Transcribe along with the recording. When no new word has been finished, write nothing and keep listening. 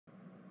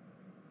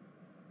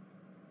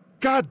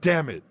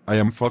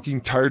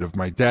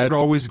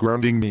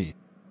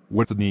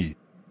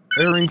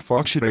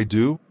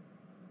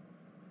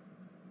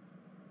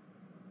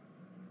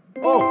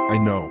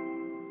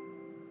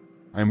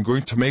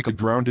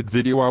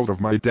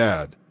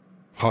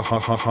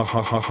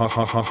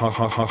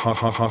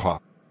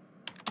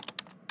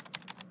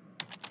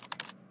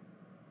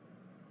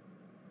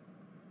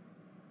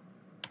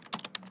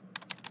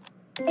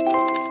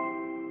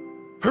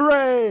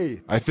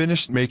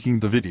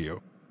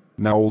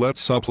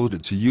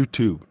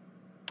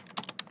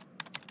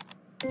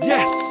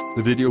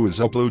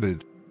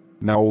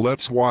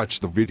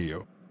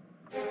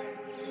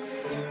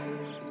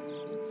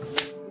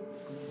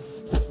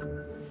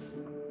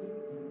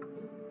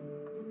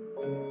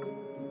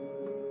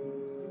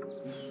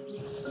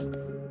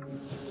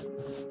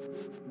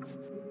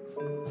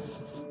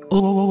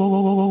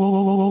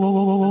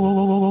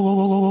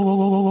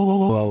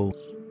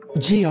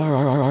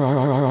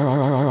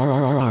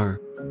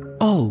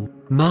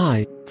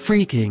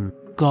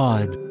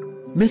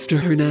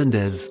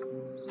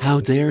How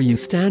dare you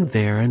stand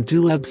there and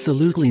do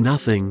absolutely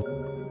nothing?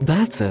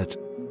 That's it.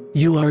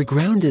 You are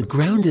grounded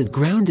for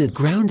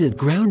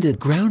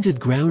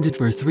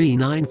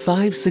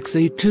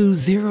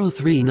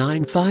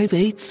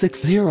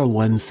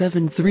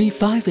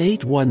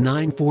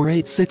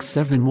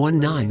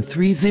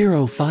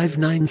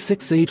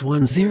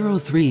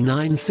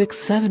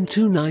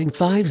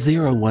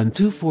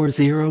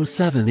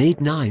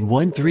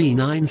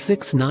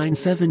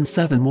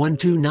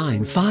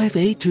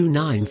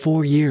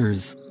 4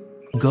 years.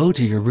 Go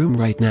to your room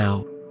right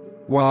now.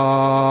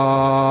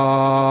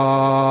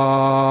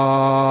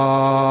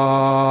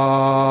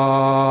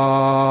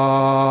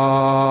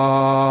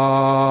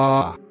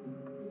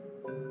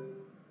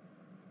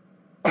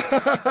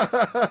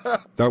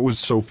 That was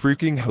so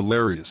freaking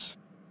hilarious.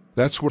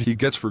 That's what he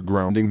gets for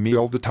grounding me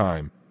all the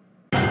time.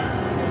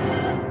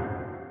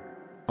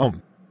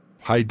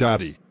 Hi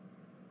Daddy.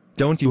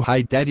 Don't you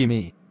hi daddy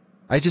me.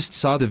 I just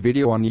saw the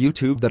video on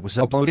YouTube that was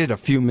uploaded a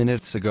few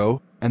minutes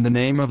ago, and the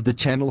name of the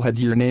channel had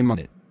your name on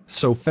it.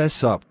 So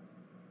fess up.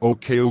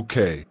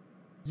 Okay.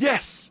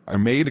 Yes! I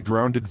made a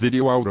grounded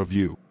video out of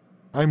you.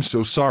 I'm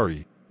so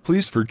sorry.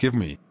 Please forgive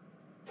me.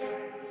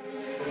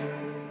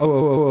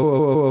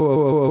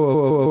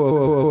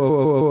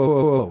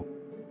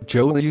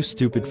 Joel, you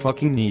stupid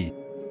fucking knee.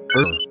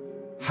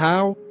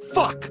 How?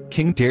 Fuck!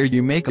 King dare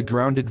you make a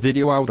grounded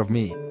video out of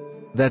me.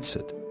 That's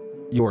it.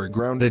 You're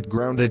grounded for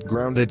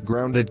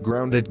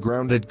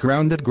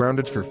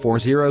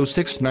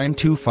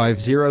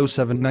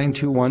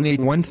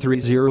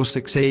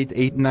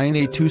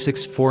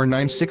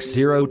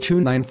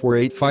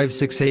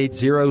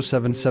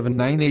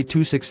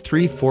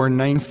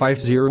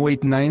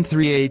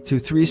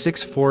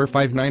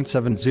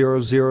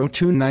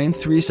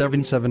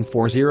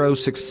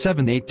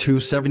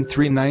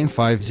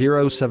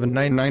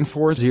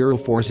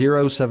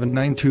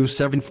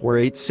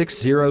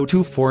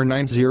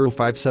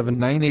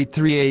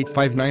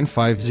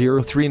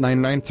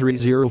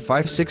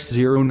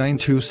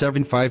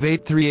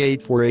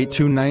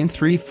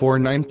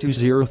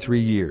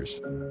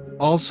years.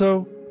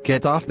 Also,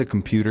 get off the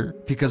computer,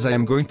 because I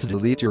am going to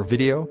delete your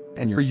video,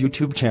 and your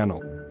YouTube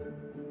channel.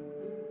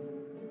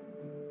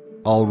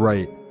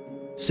 Alright.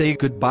 Say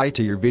goodbye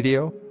to your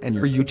video, and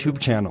your YouTube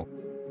channel.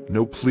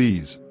 No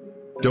please.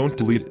 Don't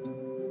delete it.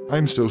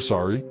 I'm so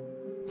sorry.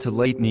 To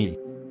late me.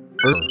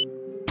 No.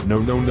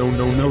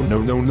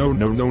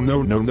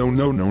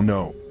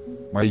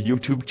 My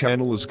YouTube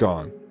channel is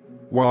gone.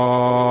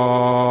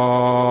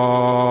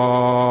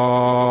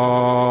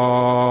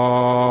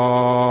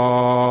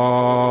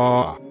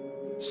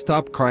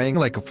 Stop crying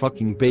like a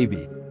fucking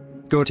baby.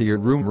 Go to your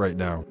room right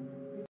now.